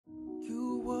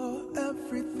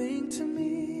to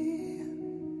me.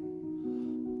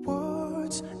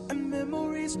 Words and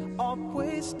memories are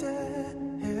wasted.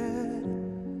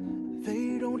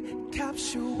 They don't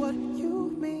capture what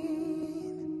you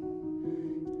mean.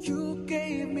 You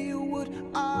gave me what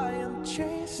I am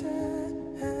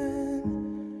chasing.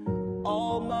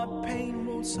 All my pain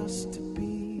wants us to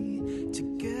be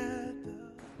together.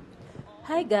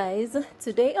 Hi guys,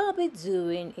 today I'll be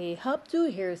doing a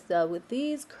updo hairstyle with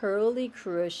these curly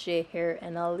crochet hair,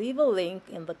 and I'll leave a link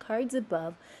in the cards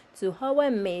above to how I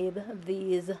made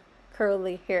these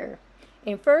curly hair.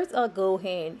 And first I'll go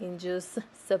ahead and just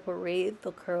separate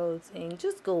the curls and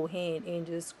just go ahead and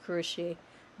just crochet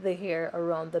the hair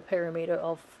around the perimeter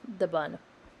of the bun.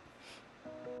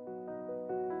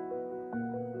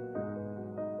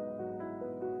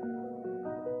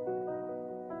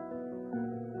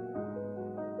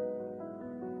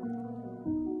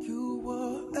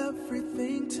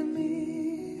 Everything to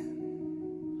me.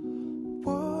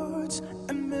 Words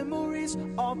and memories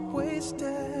are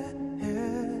wasted.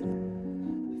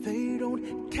 They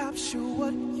don't capture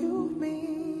what you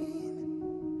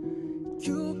mean.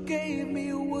 You gave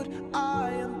me what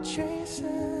I am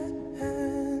chasing.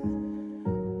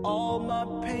 All my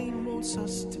pain wants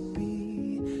us to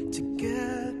be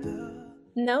together.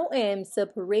 Now I am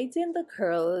separating the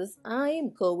curls. I am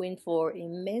going for a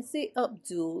messy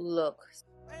updo look.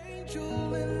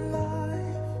 Angel in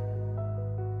life,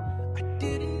 I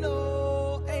didn't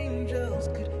know angels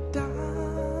could die.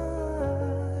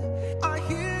 I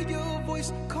hear your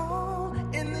voice call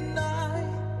in the night.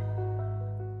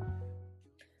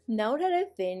 Now that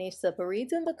I've finished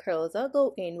separating the curls, I'll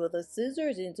go in with the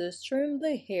scissors and just trim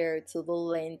the hair to the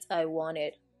length I want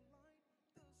it.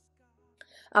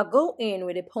 I'll go in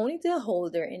with a ponytail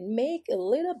holder and make a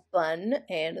little bun,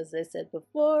 and as I said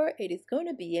before, it is going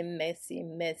to be a messy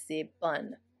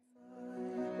bun.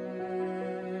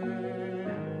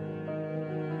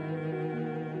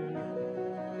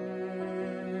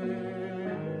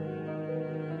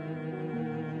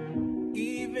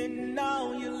 Even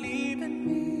now you're leaving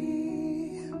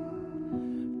me.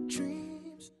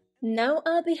 Dreams. Now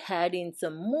I'll be adding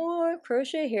some more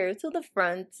crochet hair to the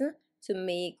front to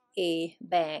make a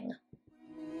bang.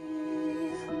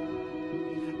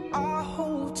 I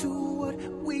hold to what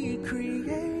we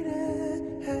created.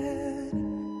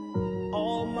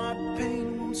 All my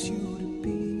pain wants you to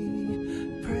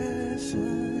be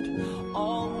present.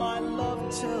 All my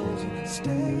love tells you stay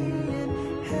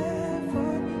in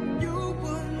heaven. You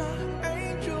were my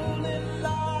angel in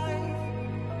life.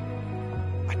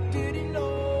 I didn't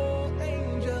know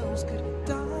angels could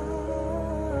die.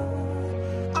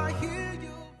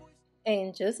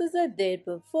 And just as I did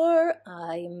before,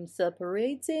 I'm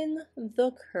separating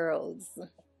the curls.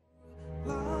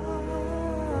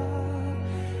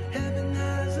 Heaven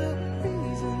has a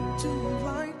reason to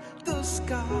light the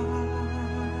sky.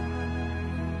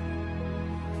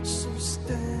 So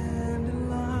stand in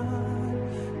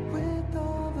line with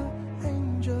all the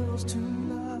angels tonight.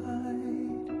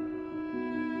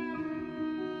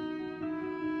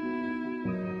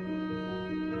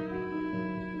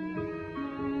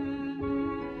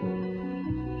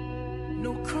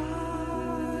 No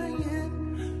crying,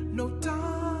 no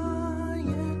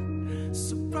dying,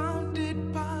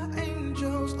 surrounded by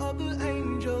angels, other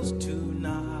angels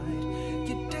tonight.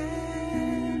 You're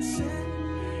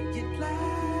dancing, you're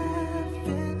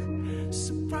laughing,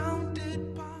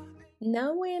 surrounded by.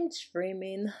 Now I am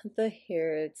trimming the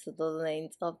hair to the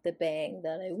length of the bang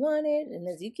that I wanted, and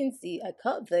as you can see, I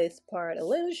cut this part a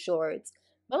little short,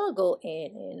 but I'll go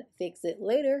in and fix it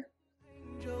later.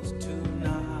 Angels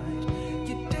tonight.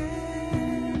 You're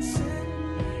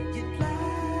dancing, you're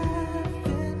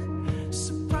laughing,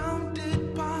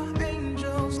 surrounded by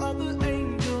angels, other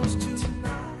angels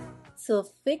tonight. To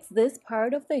fix this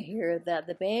part of the hair that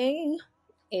the bang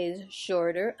is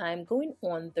shorter, I'm going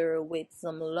on there with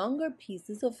some longer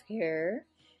pieces of hair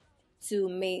to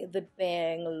make the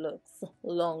bang look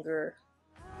longer.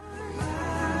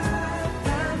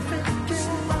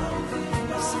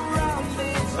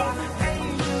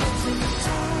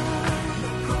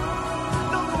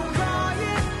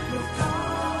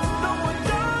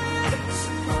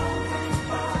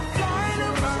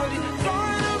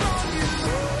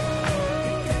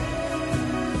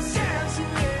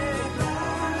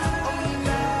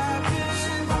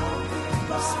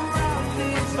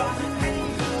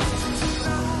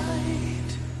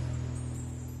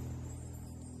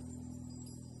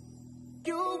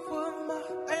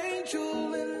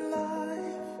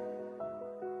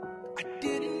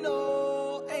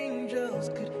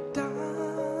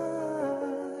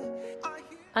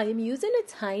 I am using a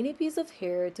tiny piece of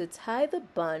hair to tie the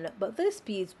bun, but this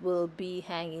piece will be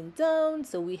hanging down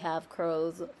so we have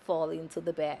curls falling to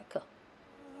the back.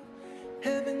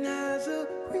 Heaven has a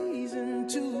reason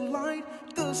to light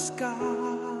the sky,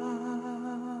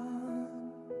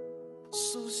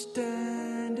 so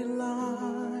stand in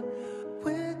line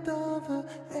with other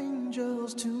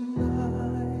angels tonight.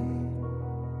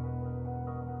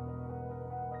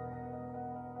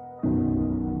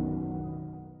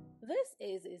 This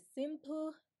is a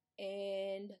simple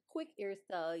and quick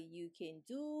hairstyle you can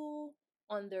do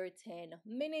under 10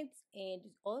 minutes, and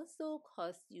it also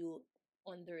costs you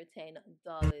under $10.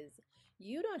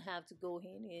 You don't have to go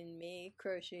in and make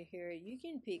crochet hair. You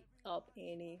can pick up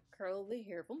any curly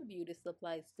hair from a beauty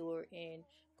supply store and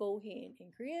go in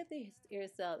and create the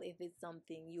hairstyle if it's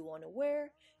something you want to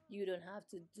wear. You don't have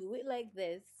to do it like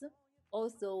this.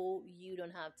 Also, you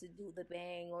don't have to do the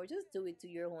bang or just do it to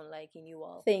your own liking, you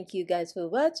all. Thank you guys for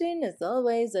watching. As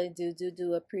always, I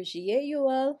do appreciate you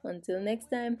all. Until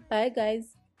next time, bye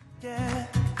guys. Yeah.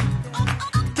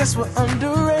 Guess we're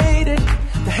underrated.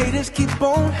 The haters keep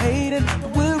on hating,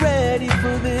 but we're ready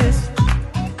for this.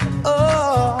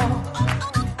 Oh,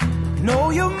 no,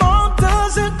 your mom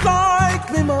doesn't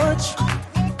like me much.